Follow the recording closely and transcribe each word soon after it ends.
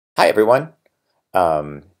Hi everyone.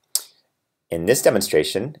 Um, in this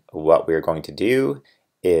demonstration, what we're going to do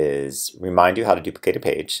is remind you how to duplicate a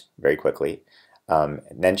page very quickly, and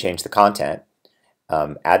then change the content,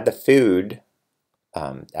 add the food,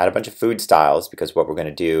 add a bunch of food styles, because what we're going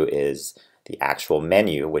to do is the actual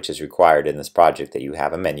menu, which is required in this project that you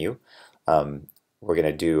have a menu. We're going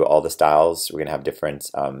to do all the styles. We're going to have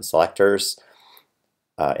different selectors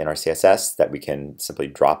in our CSS that we can simply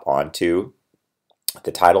drop onto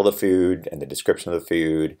the title of the food and the description of the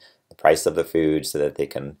food, the price of the food, so that we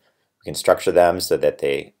can structure them so that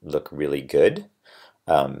they look really good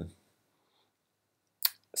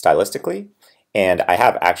stylistically. And I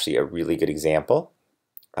have actually a really good example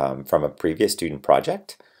from a previous student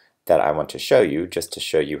project that I want to show you, just to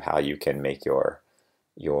show you how you can make your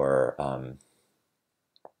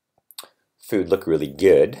food look really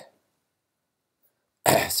good.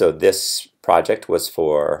 So this project was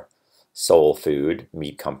for Soul Food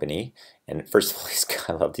Meat Company, and first of all,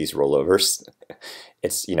 I love these rollovers.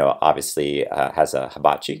 It's, obviously has a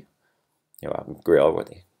hibachi, a grill where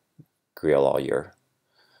they grill all your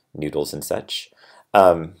noodles and such,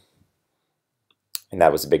 and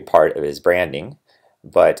that was a big part of his branding.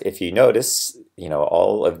 But if you notice,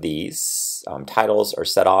 all of these titles are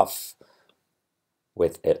set off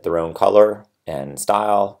with their own color and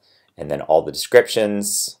style, and then all the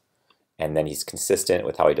descriptions. And then he's consistent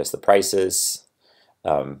with how he does the prices.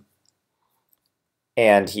 And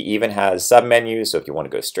he even has submenus, so if you want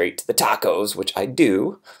to go straight to the tacos, which I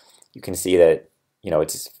do, you can see that,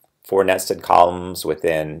 it's 4 nested columns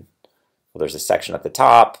within, well, there's a section at the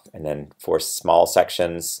top, and then 4 small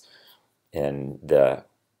sections in the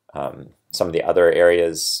some of the other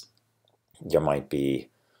areas. There might be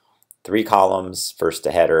 3 columns, first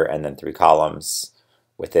a header, and then 3 columns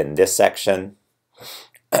within this section.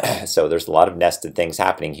 So there's a lot of nested things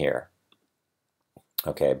happening here.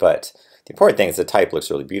 Okay, but the important thing is the type looks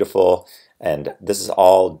really beautiful, and this is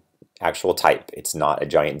all actual type. It's not a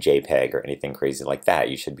giant JPEG or anything crazy like that.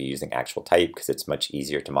 You should be using actual type because it's much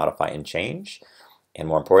easier to modify and change, and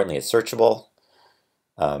more importantly, it's searchable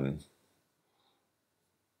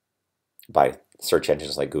by search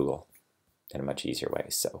engines like Google in a much easier way.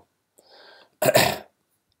 So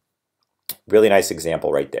really nice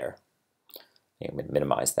example right there.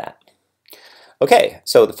 Minimize that. Okay,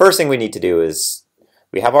 so the first thing we need to do is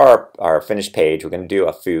we have our finished page. We're going to do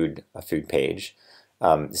a food page.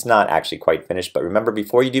 It's not actually quite finished, but remember,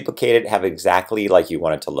 before you duplicate it, have exactly like you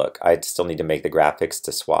want it to look. I still need to make the graphics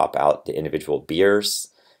to swap out the individual beers,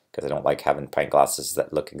 because I don't like having pint glasses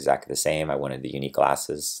that look exactly the same. I wanted the unique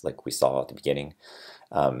glasses like we saw at the beginning.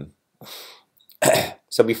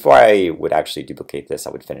 So before I would actually duplicate this, I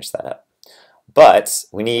would finish that up. But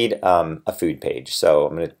we need a food page. So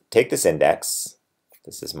I'm going to take this index.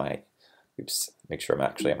 This is my, oops, make sure I'm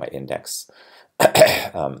actually at my index.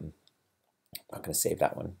 I'm not going to save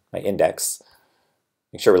that one. My index.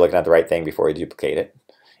 Make sure we're looking at the right thing before we duplicate it.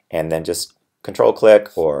 And then just control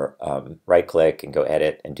click or right click and go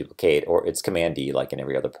edit and duplicate, or it's Command D like in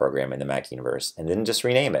every other program in the Mac universe. And then just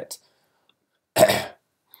rename it.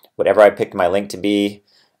 Whatever I picked my link to be,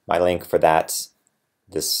 my link for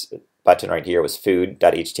this button right here was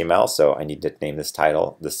food.html, so I need to name this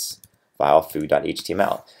file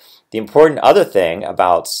food.html. The important other thing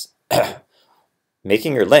about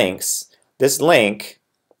making your links, this link,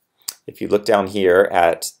 if you look down here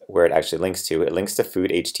at where it actually links to, it links to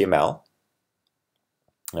food.html.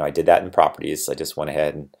 Now I did that in properties. I just went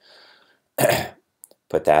ahead and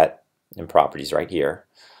put that in properties right here.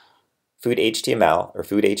 Food.html or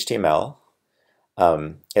food.html.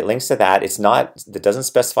 It links to that. It doesn't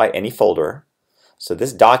specify any folder, so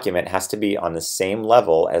this document has to be on the same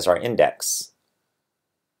level as our index.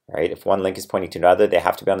 Right? If one link is pointing to another, they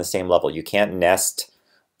have to be on the same level. You can't nest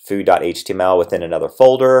food.html within another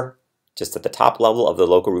folder. Just at the top level of the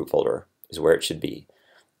local root folder is where it should be.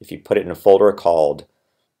 If you put it in a folder called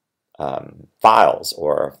files,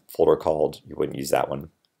 or a folder called, you wouldn't use that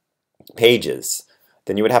one, pages,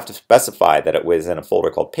 then you would have to specify that it was in a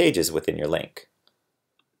folder called pages within your link.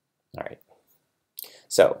 All right,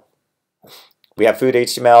 so we have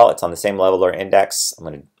food.html. It's on the same level as our index. I'm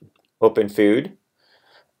going to open food.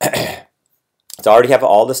 It's already have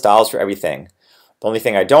all the styles for everything. The only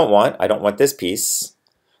thing I don't want this piece.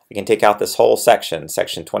 I can take out this whole section,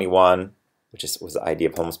 section 21, which was the ID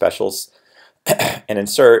of home specials, and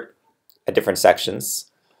insert at different sections.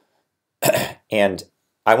 And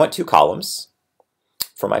I want 2 columns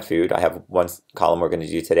for my food. I have one column we're going to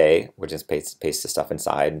do today. We're just paste the stuff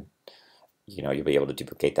inside. You'll be able to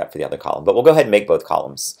duplicate that for the other column. But we'll go ahead and make both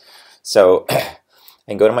columns. So I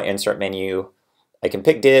can go to my insert menu, I can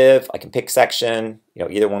pick div, I can pick section,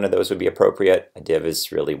 either one of those would be appropriate. A div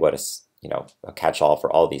is really what is, a catch-all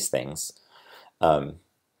for all these things. I'll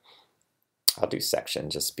do section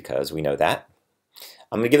just because we know that.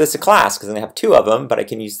 I'm going to give this a class because I'm going to have two of them, but I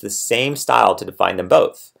can use the same style to define them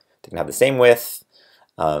both. They can have the same width.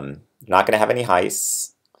 You're not going to have any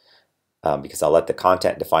heights because I'll let the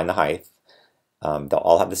content define the height. They'll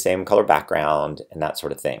all have the same color background and that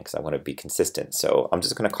sort of thing because I want to be consistent. So I'm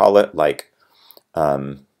just going to call it like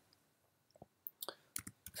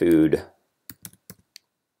food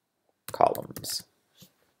columns.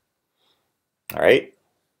 All right.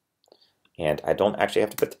 And I don't actually have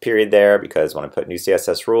to put the period there because when I put new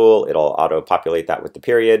CSS rule, it'll auto-populate that with the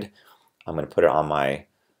period. I'm going to put it on my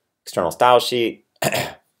external style sheet.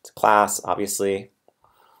 It's a class, obviously.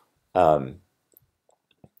 I'm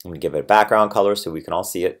going to give it a background color so we can all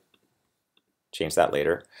see it. Change that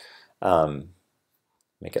later.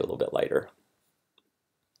 Make it a little bit lighter.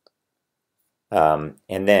 And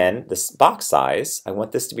then this box size, I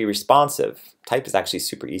want this to be responsive. Type is actually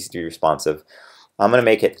super easy to be responsive. I'm going to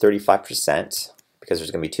make it 35% because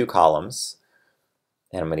there's going to be two columns.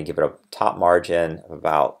 And I'm going to give it a top margin of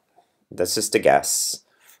about, that's just a guess.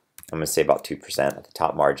 I'm going to say about 2% at the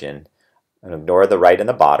top margin. I'm going to ignore the right and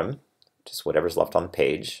the bottom, just whatever's left on the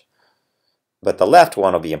page. But the left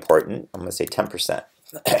one will be important. I'm going to say 10%.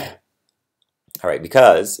 All right,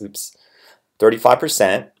 because,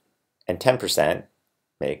 35% and 10%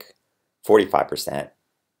 make 45%.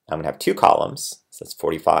 I'm going to have two columns, so that's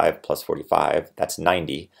 45 plus 45, that's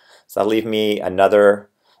 90. So that'll leave me another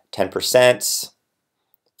 10%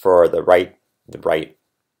 for the right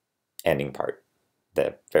ending part,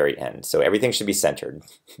 the very end. So everything should be centered.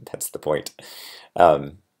 That's the point.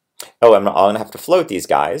 I'm going to have to float these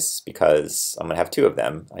guys because I'm going to have two of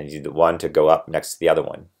them. I need the one to go up next to the other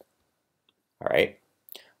one. All right,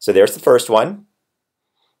 so there's the first one.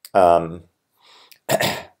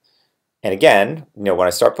 And again, when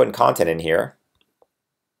I start putting content in here,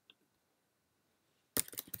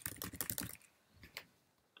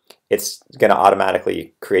 it's going to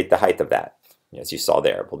automatically create the height of that, as you saw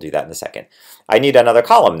there. We'll do that in a second. I need another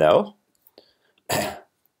column, though.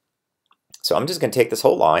 So I'm just going to take this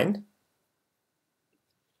whole line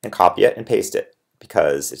and copy it and paste it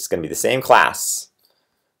because it's going to be the same class.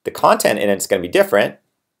 The content in it's going to be different.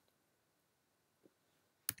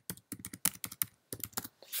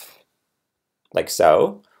 Like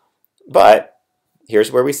so, but here's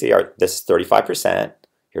where we see this 35%,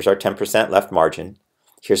 here's our 10% left margin,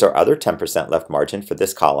 here's our other 10% left margin for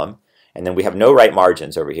this column, and then we have no right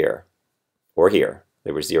margins over here, or here,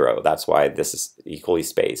 they were 0, that's why this is equally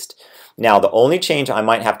spaced. Now the only change I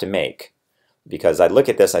might have to make, because I look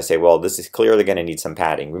at this, I say, well, this is clearly going to need some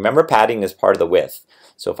padding. Remember, padding is part of the width,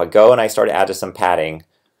 so if I go and I start to add some padding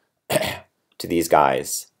to these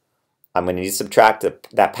guys, I'm going to need to subtract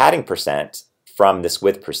that padding percent from this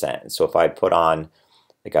width percent. So if I put on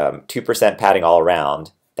like a 2% padding all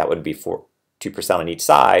around, that would be 2% on each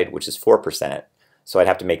side, which is 4%. So I'd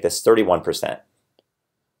have to make this 31%.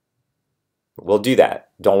 We'll do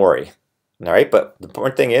that, don't worry. All right, but the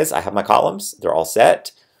important thing is I have my columns, they're all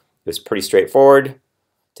set. It was pretty straightforward.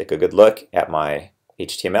 Take a good look at my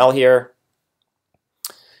HTML here,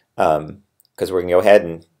 because we're gonna go ahead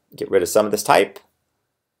and get rid of some of this type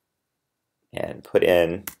and put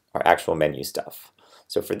in our actual menu stuff.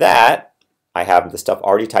 So for that, I have the stuff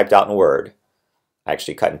already typed out in Word. I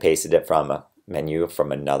actually cut and pasted it from a menu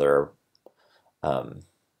from another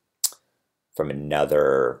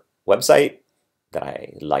website that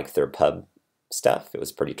I like their pub stuff. It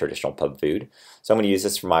was pretty traditional pub food. So I'm going to use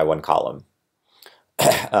this for my one column.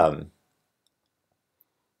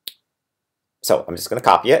 So I'm just going to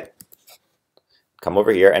copy it, come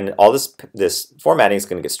over here, and all this formatting is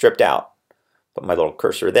going to get stripped out. Put my little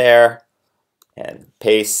cursor there and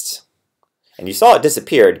paste. And you saw it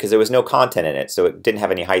disappeared because there was no content in it, so it didn't have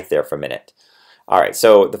any height there for a minute. All right,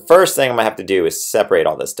 so the first thing I'm gonna have to do is separate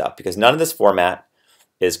all this stuff because none of this format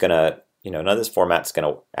is gonna, none of this format's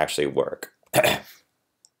gonna actually work. And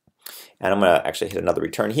I'm gonna actually hit another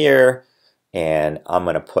return here, and I'm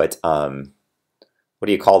gonna put what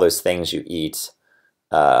do you call those things you eat?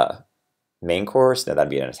 Main course? No, that'd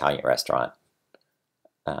be an Italian restaurant.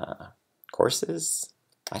 Courses?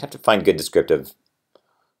 I'd have to find good descriptive.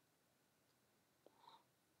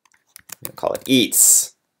 I'm gonna call it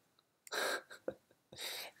eats.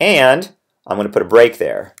 And I'm going to put a break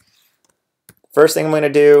there. First thing I'm going to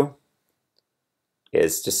do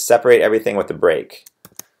is just separate everything with a break.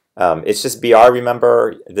 It's just BR,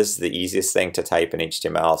 remember. This is the easiest thing to type in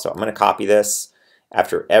HTML. So I'm going to copy this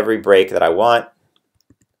after every break that I want,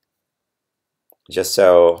 just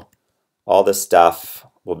so all this stuff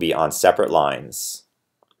will be on separate lines.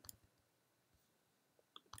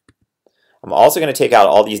 I'm also going to take out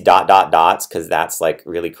all these dots because that's like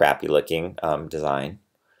really crappy looking design.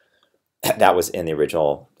 That was in the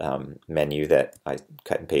original menu that I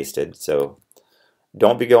cut and pasted. So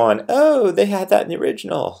don't be going, oh, they had that in the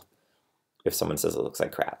original, if someone says it looks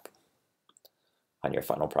like crap on your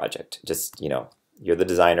final project. Just, you know, you're the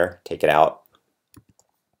designer, take it out.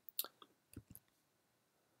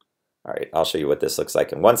 All right, I'll show you what this looks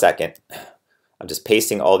like in 1 second. I'm just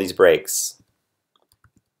pasting all these breaks.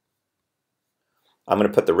 I'm going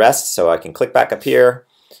to put the rest so I can click back up here,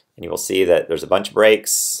 and you will see that there's a bunch of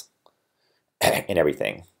breaks and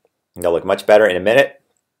everything. And they'll look much better in a minute,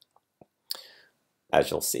 as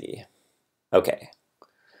you'll see. Okay.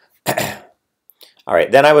 All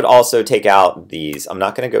right, then I would also take out these. I'm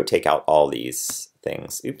not going to go take out all these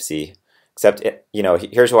things. Oopsie. Except, you know,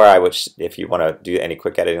 here's where I would, if you want to do any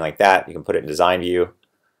quick editing like that, you can put it in design view,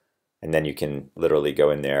 and then you can literally go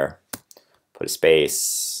in there, put a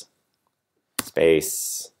space,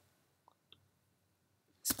 space,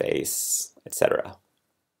 space, etc.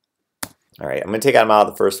 All right, I'm going to take them out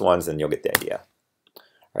of the first ones, and you'll get the idea. All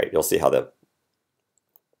right, you'll see how the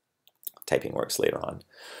typing works later on.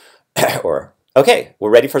 Okay, we're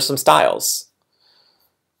ready for some styles.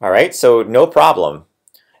 All right, so no problem.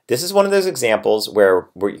 This is one of those examples where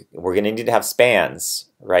we're going to need to have spans,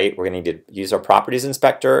 right? We're going to need to use our properties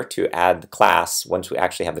inspector to add the class once we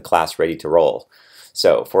actually have the class ready to roll.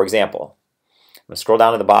 So, for example, I'm going to scroll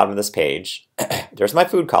down to the bottom of this page. There's my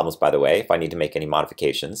food columns, by the way, if I need to make any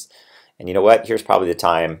modifications. And you know what? Here's probably the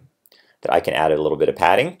time that I can add a little bit of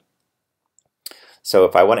padding. So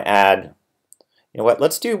if I want to add, you know what?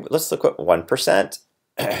 Let's look at 1%.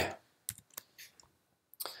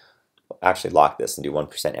 Actually lock this and do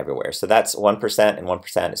 1% everywhere. So that's 1% and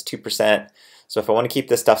 1% is 2%. So if I want to keep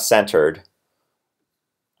this stuff centered,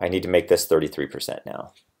 I need to make this 33%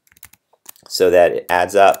 now, so that it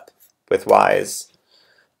adds up widthwise.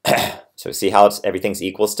 So see how everything's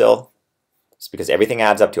equal still? It's because everything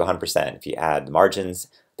adds up to 100%. If you add the margins,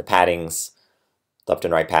 the paddings, left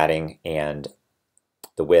and right padding, and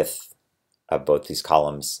the width of both these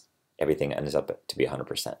columns, everything ends up to be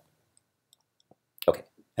 100%. Okay.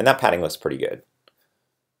 And that padding looks pretty good.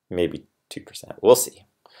 Maybe 2%. We'll see.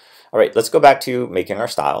 All right, let's go back to making our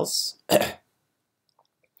styles. This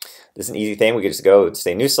is an easy thing. We can just go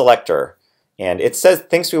say new selector. And it says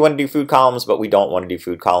thinks we want to do food columns, but we don't want to do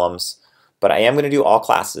food columns. But I am going to do all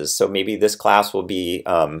classes. So maybe this class will be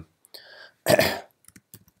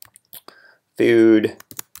food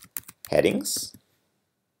headings.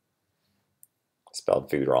 Spelled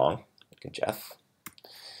food wrong. Look at Jeff.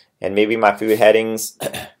 And maybe my food headings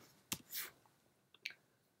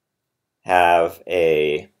have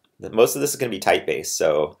most of this is going to be type-based.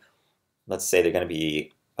 So let's say they're going to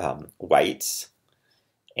be white,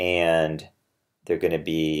 and they're going to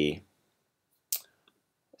be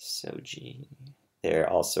Soji. They're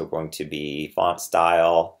also going to be font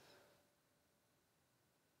style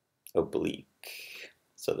oblique.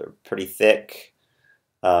 So they're pretty thick.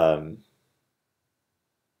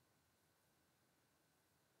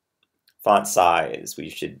 Font size, we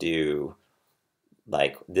should do,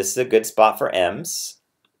 like, this is a good spot for M's.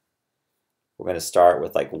 We're going to start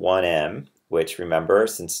with like 1M, which, remember,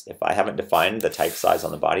 since if I haven't defined the type size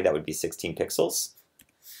on the body, that would be 16 pixels.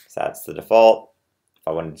 So that's the default. If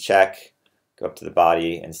I wanted to check, go up to the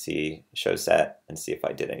body and see show set and see if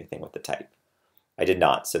I did anything with the type. I did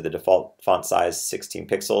not. So the default font size is 16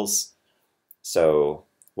 pixels. So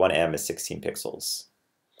 1M is 16 pixels.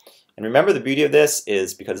 And remember, the beauty of this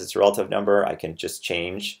is because it's a relative number, I can just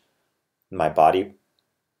change my body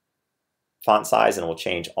font size and it will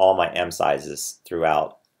change all my M sizes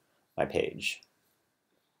throughout my page.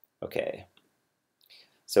 Okay.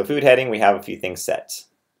 So food heading, we have a few things set.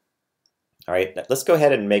 All right, let's go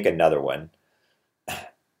ahead and make another one.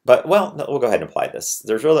 But, well, no, we'll go ahead and apply this.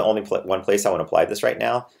 There's really only one place I want to apply this right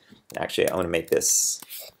now. Actually, I want to make this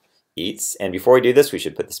eats. And before we do this, we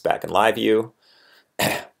should put this back in live view.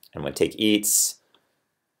 I'm going to take eats,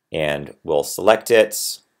 and we'll select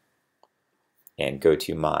it, and go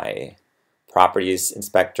to my properties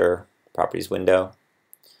inspector, properties window,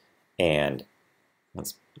 and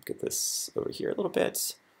let's get this over here a little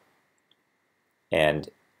bit. And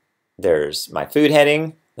there's my food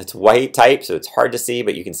heading. It's white type, so it's hard to see,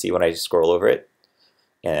 but you can see when I scroll over it.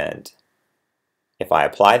 And if I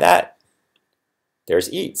apply that,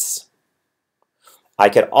 there's eats. I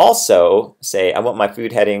could also say I want my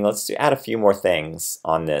food heading, let's add a few more things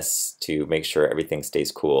on this to make sure everything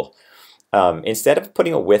stays cool. Instead of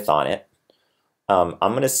putting a width on it, I'm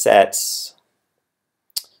going to set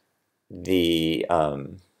the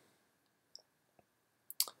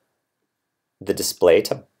display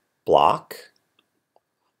to block.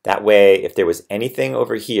 That way, if there was anything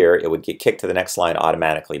over here, it would get kicked to the next line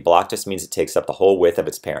automatically. Block just means it takes up the whole width of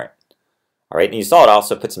its parent. All right, and you saw it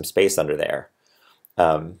also put some space under there,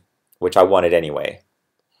 which I wanted anyway.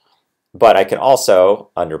 But I can also,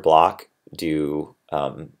 under block, do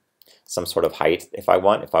some sort of height if I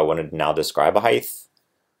want. If I wanted to now describe a height,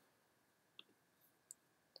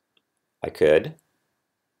 I could.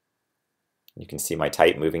 You can see my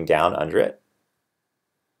type moving down under it.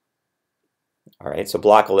 All right, so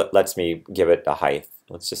block lets me give it a height.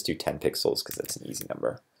 Let's just do 10 pixels because that's an easy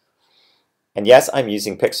number. And yes, I'm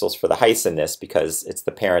using pixels for the heights in this because it's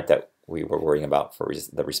the parent that we were worrying about for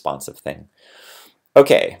the responsive thing.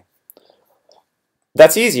 Okay,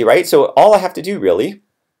 that's easy, right? So all I have to do really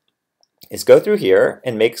is go through here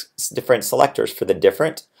and make different selectors for the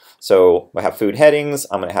different. So I have food headings.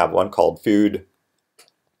 I'm going to have one called food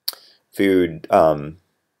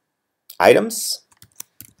items.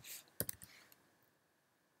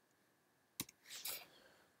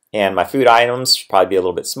 And my food items should probably be a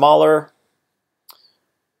little bit smaller.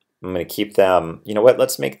 I'm going to keep them, you know what,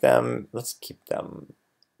 let's keep them,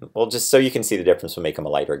 well, just so you can see the difference, we'll make them a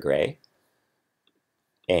lighter gray.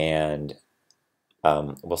 And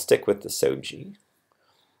we'll stick with the Soji.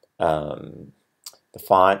 The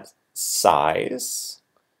font size,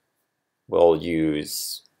 we'll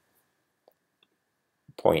use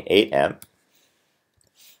 0.8 em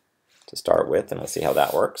to start with, and we'll see how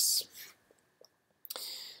that works.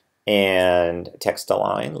 And text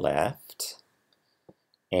align left,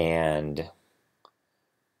 and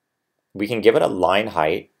we can give it a line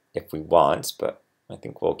height if we want, but I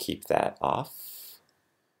think we'll keep that off.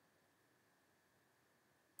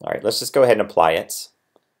 All right, let's just go ahead and apply it.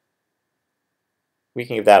 We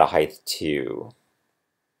can give that a height too,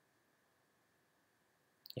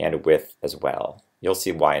 and a width as well. You'll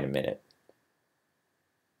see why in a minute.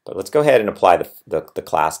 But let's go ahead and apply the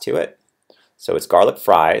class to it. So it's garlic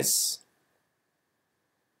fries,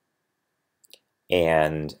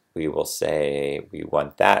 and we will say we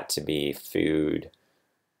want that to be food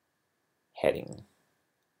heading.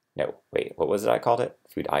 No, wait, what was it I called it?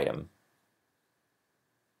 Food item.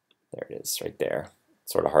 There it is, right there.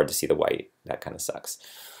 It's sort of hard to see the white. That kind of sucks.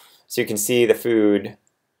 So you can see the food.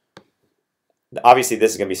 Obviously,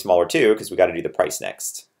 this is going to be smaller too because we got to do the price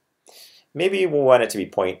next. Maybe we'll want it to be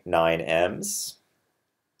 0.9 ems.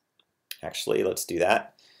 Actually, let's do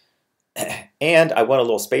that. And I want a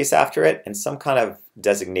little space after it and some kind of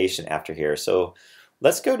designation after here. So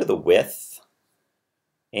let's go to the width,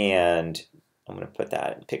 and I'm going to put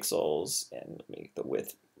that in pixels and make the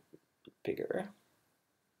width bigger.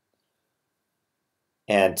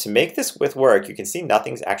 And to make this width work, you can see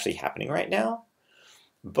nothing's actually happening right now.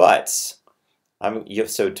 But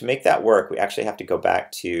so to make that work, we actually have to go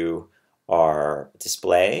back to our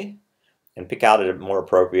display and pick out a more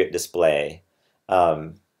appropriate display,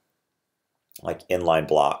 like inline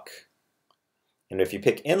block. And if you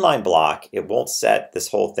pick inline block, it won't set this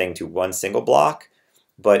whole thing to one single block,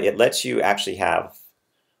 but it lets you actually have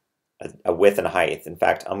a width and a height. In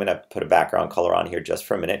fact, I'm going to put a background color on here just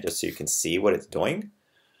for a minute, just so you can see what it's doing.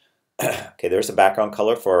 Okay, there's a background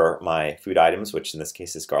color for my food items, which in this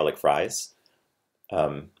case is garlic fries.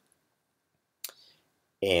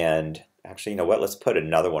 And actually, you know what? Let's put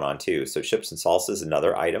another one on too. So chips and salsa is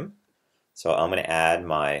another item. So I'm going to add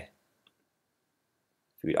my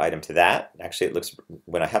food item to that. Actually, it looks,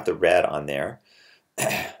 when I have the red on there,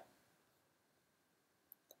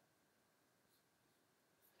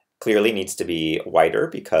 clearly needs to be wider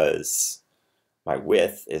because my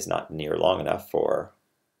width is not near long enough for,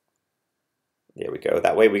 there we go.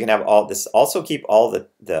 That way we can have all this, also keep all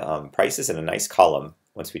the prices in a nice column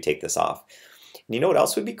once we take this off. And you know what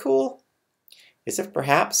else would be cool? Is if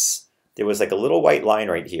perhaps there was like a little white line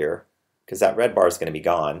right here, because that red bar is going to be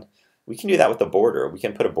gone. We can do that with the border. We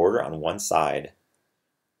can put a border on one side,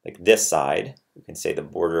 like this side. We can say the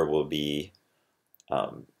border will be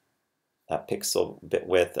a pixel bit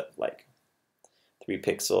width of like 3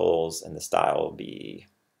 pixels, and the style will be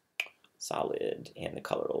solid, and the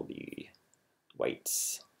color will be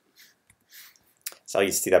white. So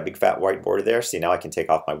you see that big fat white border there? See, now I can take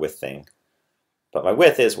off my width thing. But my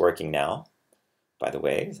width is working now, by the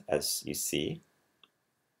way, as you see,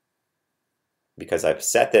 because I've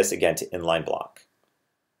set this again to inline block.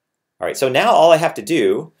 All right, so now all I have to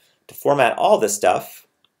do to format all this stuff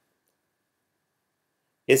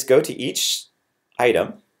is go to each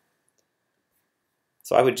item.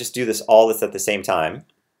 So I would just do all this at the same time.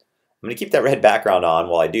 I'm going to keep that red background on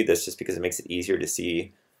while I do this, just because it makes it easier to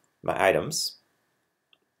see my items.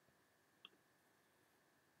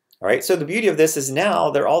 All right, so the beauty of this is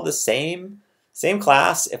now they're all the same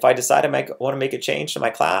class. If I decide I want to make a change to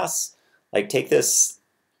my class, like take this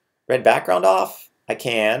red background off, I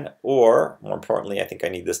can, or more importantly, I think I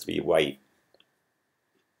need this to be white.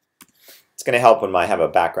 It's going to help when I have a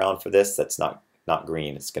background for this that's not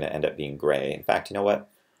green. It's going to end up being gray. In fact, you know what?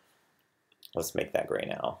 Let's make that gray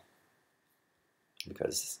now,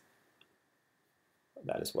 because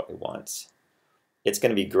that is what we want. It's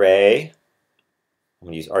going to be gray. I'm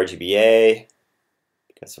going to use RGBA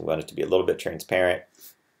because I want it to be a little bit transparent,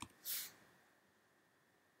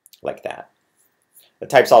 like that. The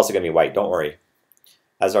type's also going to be white, don't worry,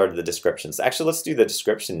 as are the descriptions. Actually, let's do the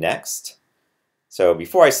description next. So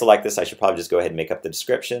before I select this, I should probably just go ahead and make up the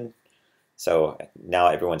description. So now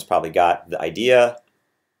everyone's probably got the idea.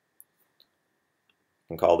 I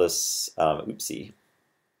can call this, oopsie,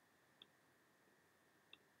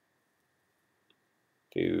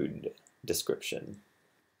 food description.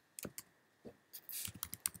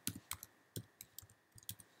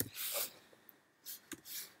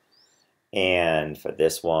 And for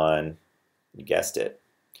this one, you guessed it,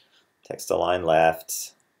 text align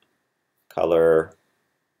left, color,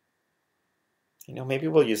 you know, maybe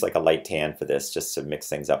we'll use like a light tan for this just to mix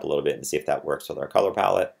things up a little bit and see if that works with our color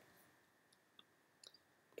palette,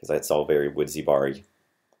 because it's all very woodsy barry,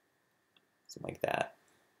 something like that.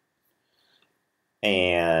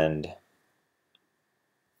 And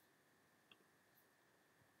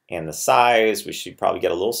the size, we should probably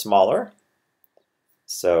get a little smaller.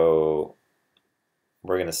 So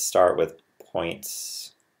we're going to start with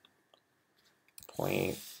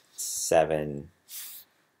 0.7.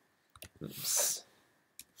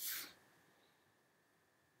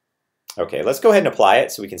 Okay, let's go ahead and apply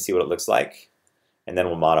it so we can see what it looks like, and then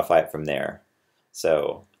we'll modify it from there.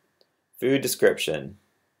 So food description,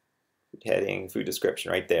 food heading, food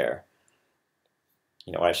description right there.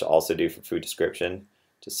 You know what I should also do for food description,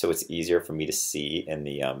 just so it's easier for me to see in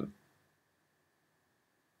the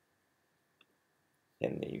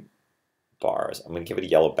bars. I'm going to give it a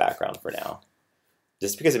yellow background for now,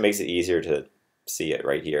 just because it makes it easier to see it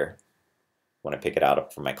right here when I pick it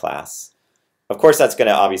out for my class. Of course, that's going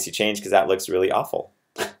to obviously change because that looks really awful.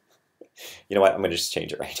 You know what? I'm going to just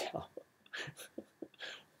change it right now.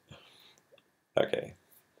 Okay.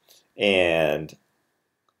 And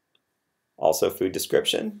also food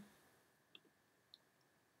description.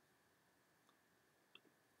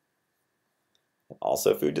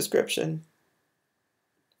 Also food description.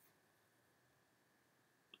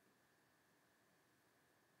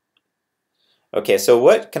 Okay, so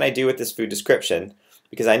what can I do with this food description?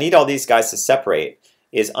 Because I need all these guys to separate,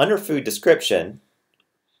 is under food description,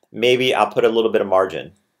 maybe I'll put a little bit of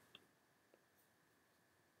margin,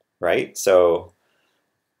 right? So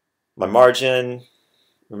my margin,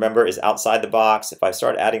 remember, is outside the box. If I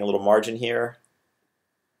start adding a little margin here,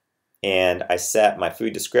 and I set my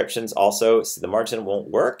food descriptions also, so the margin won't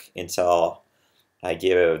work until I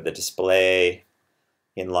give the display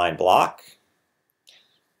inline block.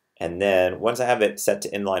 And then once I have it set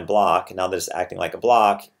to inline block, now that it's acting like a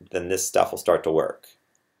block, then this stuff will start to work.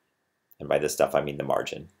 And by this stuff, I mean the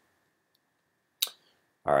margin.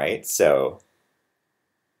 All right, so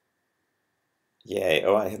yay.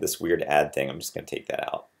 Oh, I have this weird add thing. I'm just going to take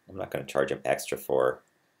that out. I'm not going to charge him extra for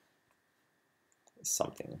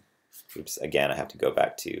something. Oops, again, I have to go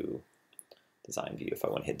back to design view if I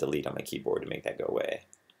want to hit delete on my keyboard to make that go away.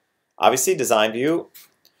 Obviously, design view,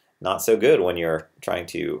 not so good when you're trying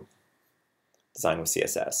to design with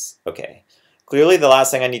CSS. Okay, clearly the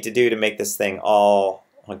last thing I need to do to make this thing all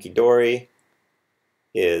hunky-dory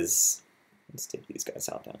is, let's take these guys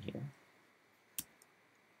out down here,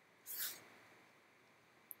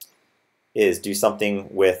 is do something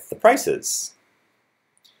with the prices.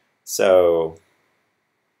 So,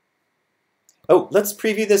 oh, let's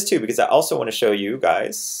preview this too, because I also want to show you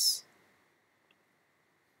guys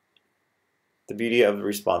the beauty of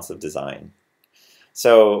responsive design.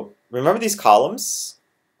 So remember these columns,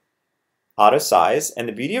 auto size, and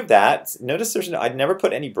the beauty of that, notice I never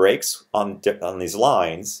put any breaks on these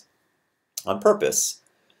lines on purpose,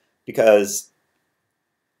 because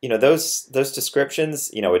you know those descriptions,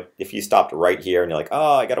 you know, if you stopped right here and you're like,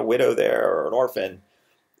 oh, I got a widow there or an orphan,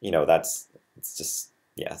 you know, it's just,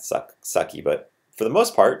 yeah, sucky. But for the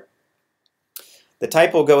most part, the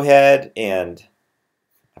type will go ahead and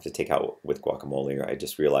I have to take out with guacamole. I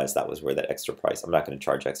just realized that was where that extra price. I'm not going to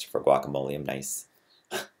charge extra for guacamole. I'm nice.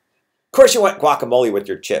 Of course you want guacamole with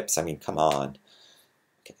your chips. I mean, come on.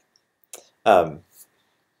 Okay.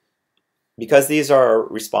 Because these are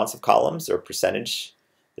responsive columns or percentage,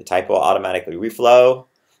 the type will automatically reflow.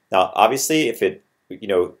 Now, obviously, if it, you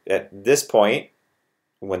know, at this point,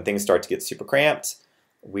 when things start to get super cramped,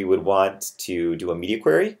 we would want to do a media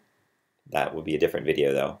query. That would be a different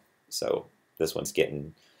video though. So this one's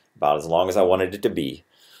getting about as long as I wanted it to be.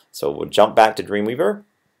 So we'll jump back to Dreamweaver.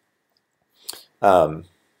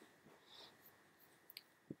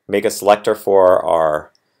 Make a selector for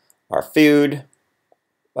our food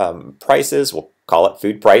prices. We'll call it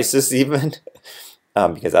food prices even,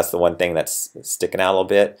 because that's the one thing that's sticking out a little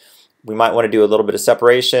bit. We might want to do a little bit of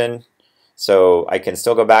separation. So I can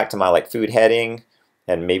still go back to my like food heading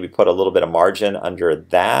and maybe put a little bit of margin under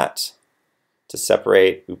that to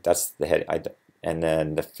separate. Oop, that's the head. And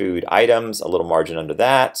then the food items, a little margin under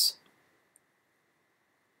that.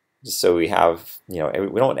 Just so we have, we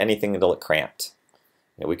don't want anything to look cramped.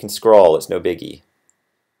 We can scroll, it's no biggie.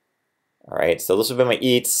 All right, so this would be my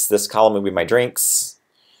eats. This column would be my drinks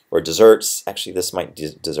or desserts. Actually, this might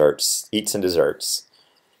be desserts, eats and desserts.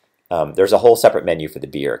 There's a whole separate menu for the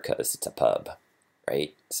beer because it's a pub,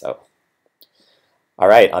 right? So, all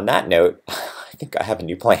right, on that note, I think I have a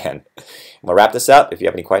new plan. I'm gonna wrap this up. If you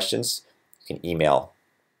have any questions, you can email.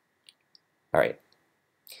 All right,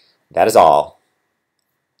 that is all.